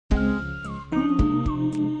Excellence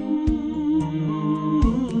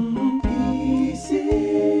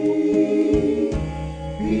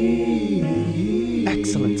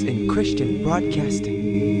in Christian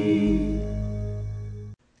Broadcasting.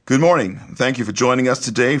 Good morning. Thank you for joining us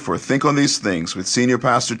today for Think on These Things with Senior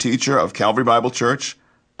Pastor Teacher of Calvary Bible Church,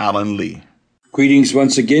 Alan Lee. Greetings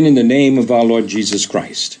once again in the name of our Lord Jesus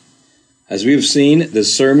Christ. As we have seen, the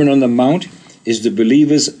Sermon on the Mount is the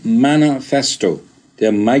believer's manifesto,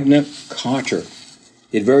 their Magna Carta.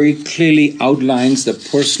 It very clearly outlines the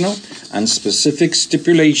personal and specific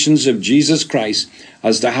stipulations of Jesus Christ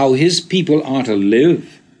as to how his people are to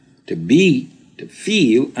live, to be, to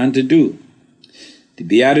feel, and to do. The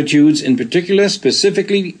Beatitudes in particular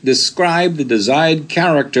specifically describe the desired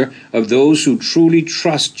character of those who truly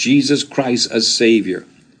trust Jesus Christ as Savior.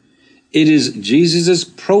 It is Jesus'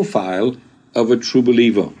 profile of a true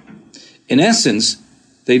believer. In essence,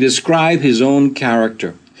 they describe his own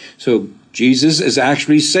character. So Jesus is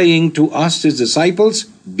actually saying to us, his disciples,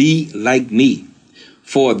 be like me.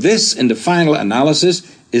 For this, in the final analysis,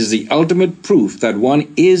 is the ultimate proof that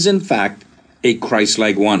one is in fact a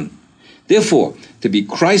Christ-like one. Therefore, to be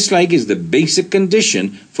Christ-like is the basic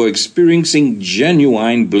condition for experiencing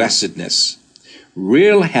genuine blessedness.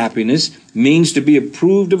 Real happiness means to be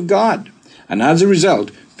approved of God, and as a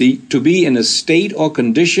result, to be in a state or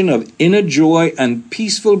condition of inner joy and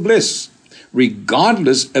peaceful bliss,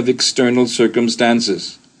 regardless of external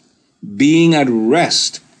circumstances. Being at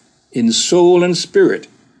rest in soul and spirit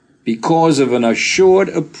because of an assured,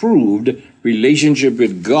 approved relationship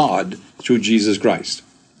with God through Jesus Christ.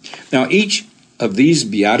 Now, each of these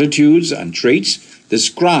Beatitudes and traits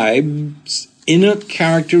describes inner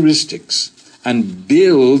characteristics and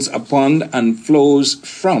builds upon and flows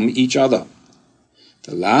from each other.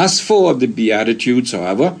 The last four of the Beatitudes,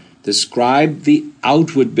 however, describe the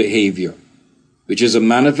outward behavior, which is a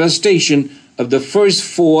manifestation of the first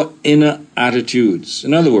four inner attitudes.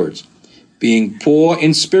 In other words, being poor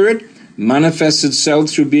in spirit manifests itself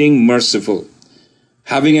through being merciful.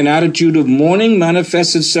 Having an attitude of mourning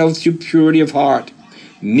manifests itself through purity of heart.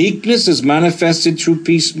 Meekness is manifested through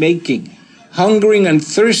peacemaking. Hungering and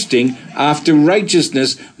thirsting after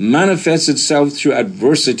righteousness manifests itself through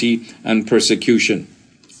adversity and persecution.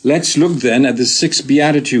 Let's look then at the sixth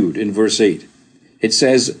Beatitude in verse 8. It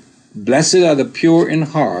says, "Blessed are the pure in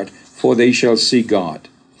heart, for they shall see God."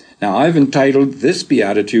 Now, I've entitled this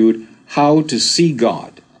Beatitude, How to See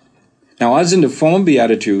God. Now, as in the former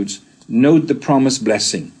Beatitudes, note the promised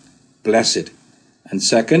blessing, blessed. And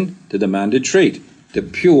second, the demanded trait, the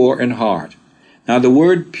pure in heart. Now, the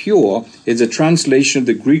word pure is a translation of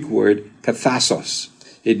the Greek word kathasos.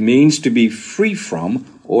 It means to be free from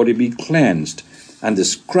or to be cleansed, and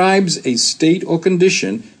describes a state or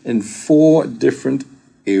condition in four different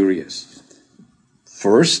areas.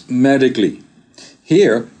 First, medically.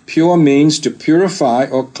 Here, pure means to purify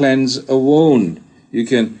or cleanse a wound. You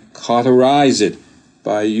can cauterize it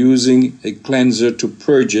by using a cleanser to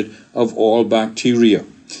purge it of all bacteria.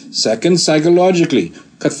 Second, psychologically,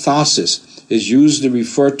 catharsis is used to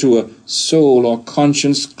refer to a soul or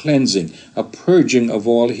conscience cleansing, a purging of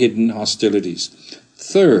all hidden hostilities.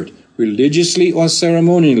 Third, religiously or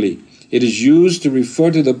ceremonially, it is used to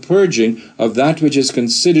refer to the purging of that which is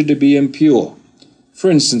considered to be impure. For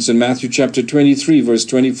instance, in Matthew chapter 23, verse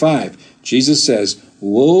 25, Jesus says,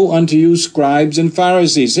 "Woe unto you, scribes and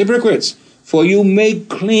Pharisees, hypocrites! For you make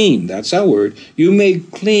clean," that's our word, "you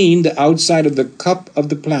make clean the outside of the cup of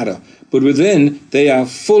the platter, but within they are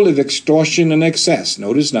full of extortion and excess."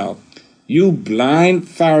 Notice now, "You blind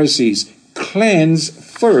Pharisees, cleanse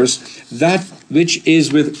first that which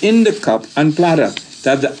is within the cup and platter,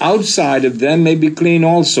 that the outside of them may be clean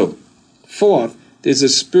also." Fourth, there's a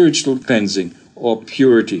spiritual cleansing or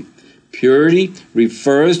purity. Purity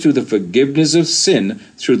refers to the forgiveness of sin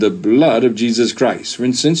through the blood of Jesus Christ. For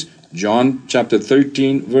instance, John chapter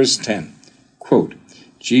 13, verse 10. Quote,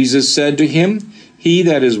 "Jesus said to him, He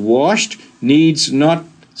that is washed needs not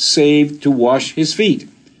save to wash his feet,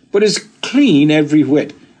 but is clean every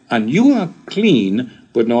whit. And you are clean,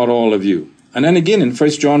 but not all of you." And then again in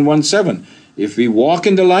 1 John 1:7, "If we walk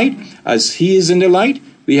in the light, as he is in the light,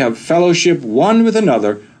 we have fellowship one with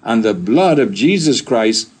another, and the blood of Jesus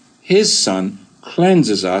Christ, his Son,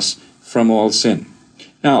 cleanses us from all sin."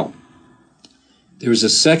 Now, there is a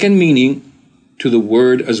second meaning to the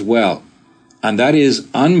word as well, and that is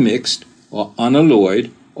unmixed or unalloyed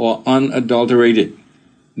or unadulterated,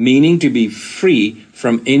 meaning to be free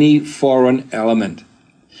from any foreign element.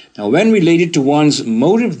 Now, when related to one's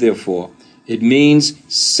motive, therefore, it means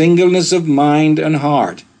singleness of mind and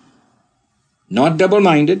heart, not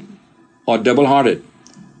double-minded or double-hearted,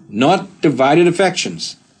 not divided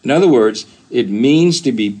affections. In other words, it means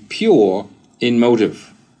to be pure in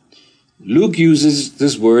motive. Luke uses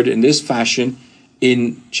this word in this fashion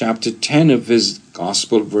in chapter 10 of his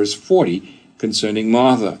Gospel, verse 40, concerning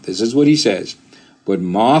Martha. This is what he says. But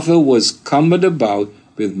Martha was cumbered about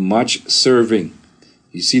with much serving.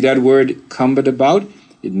 You see that word, cumbered about?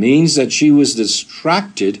 It means that she was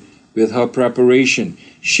distracted with her preparation.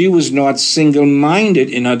 She was not single-minded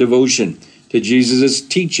in her devotion to Jesus'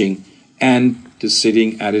 teaching and to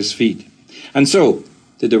sitting at his feet. And so,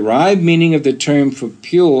 the derived meaning of the term for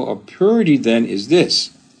pure or purity then is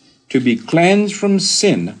this: to be cleansed from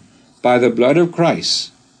sin by the blood of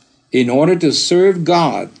Christ in order to serve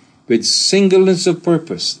God with singleness of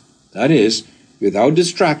purpose, that is, without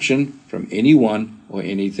distraction from anyone or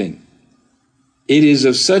anything. It is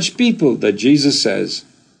of such people that Jesus says,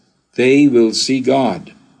 they will see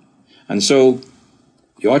God. And so,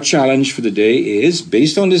 your challenge for the day is,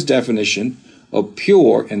 based on this definition of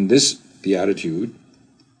pure in this beatitude,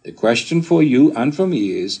 the question for you and for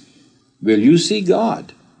me is, will you see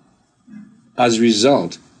God as a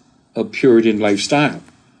result of Puritan lifestyle?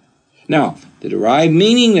 Now, the derived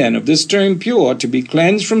meaning then of this term pure, to be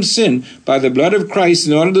cleansed from sin by the blood of Christ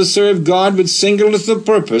in order to serve God with singleness of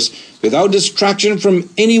purpose, without distraction from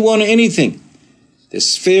anyone or anything. The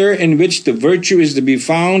sphere in which the virtue is to be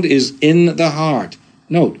found is in the heart.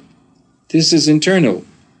 Note, this is internal,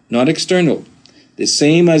 not external. The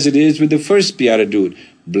same as it is with the first beatitude,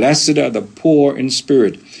 blessed are the poor in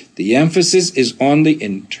spirit. The emphasis is on the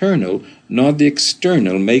internal, not the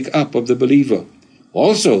external make-up of the believer.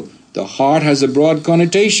 Also, the heart has a broad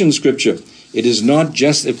connotation in Scripture. It is not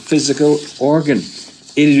just a physical organ.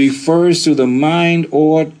 It refers to the mind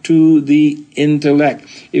or to the intellect.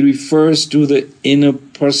 It refers to the inner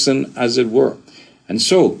person, as it were. And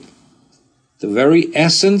so, the very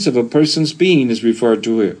essence of a person's being is referred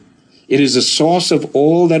to here. It is the source of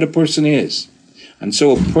all that a person is. And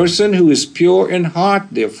so a person who is pure in heart,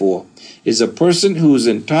 therefore, is a person whose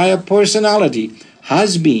entire personality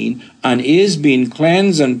has been and is being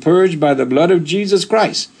cleansed and purged by the blood of Jesus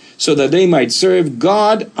Christ, so that they might serve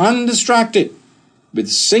God undistracted, with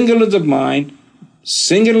singleness of mind,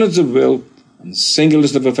 singleness of will, and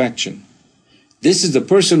singleness of affection. This is the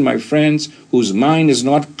person, my friends, whose mind is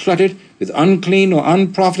not cluttered with unclean or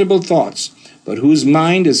unprofitable thoughts, but whose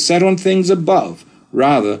mind is set on things above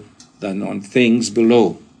rather than on things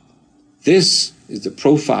below. This is the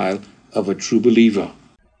profile of a true believer.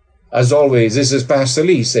 As always, this is Pastor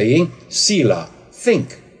Lee saying, Selah,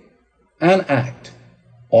 think and act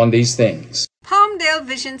on these things. Palmdale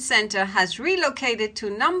Vision Center has relocated to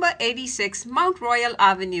number 86 Mount Royal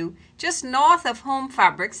Avenue, just north of Home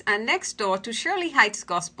Fabrics and next door to Shirley Heights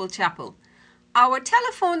Gospel Chapel. Our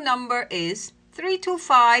telephone number is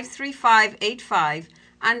 325-3585,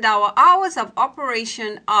 and our hours of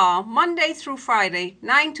operation are Monday through Friday,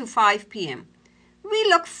 9 to 5 p.m. We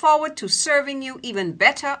look forward to serving you even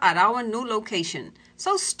better at our new location.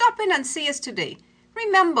 So stop in and see us today.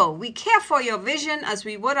 Remember, we care for your vision as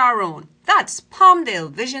we would our own. That's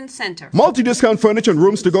Palmdale Vision Center. Multi-Discount Furniture and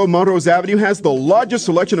Rooms to Go Montrose Avenue has the largest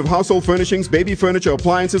selection of household furnishings, baby furniture,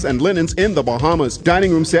 appliances, and linens in the Bahamas.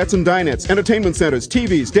 Dining room sets and dinettes, entertainment centers,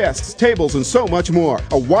 TVs, desks, tables, and so much more.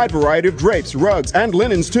 A wide variety of drapes, rugs, and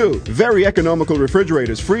linens too. Very economical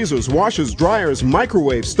refrigerators, freezers, washers, dryers,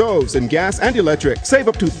 microwaves, stoves, and gas and electric. Save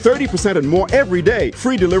up to 30% and more every day.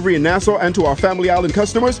 Free delivery in Nassau and to our Family Island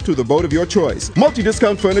customers to the boat of your choice.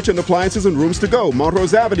 Multi-Discount Furniture and Appliances and Rooms to Go,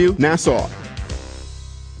 Montrose Avenue, Nassau.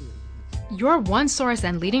 Your one source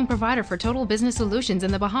and leading provider for total business solutions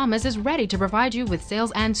in the Bahamas is ready to provide you with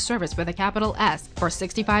sales and service with a capital S. For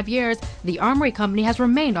 65 years, the Armory Company has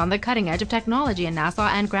remained on the cutting edge of technology in Nassau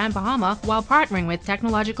and Grand Bahama while partnering with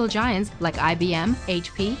technological giants like IBM,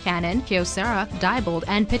 HP, Canon, Kyocera, Diebold,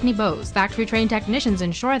 and Pitney Bowes. Factory-trained technicians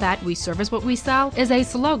ensure that "we service what we sell" is a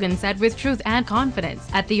slogan said with truth and confidence.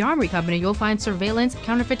 At the Armory Company, you'll find surveillance,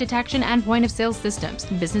 counterfeit detection, and point-of-sale systems,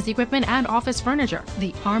 business equipment, and office furniture.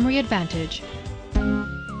 The Armory Advantage.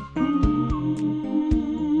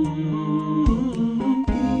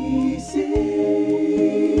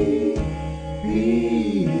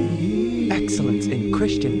 Excellence in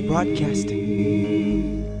Christian broadcasting.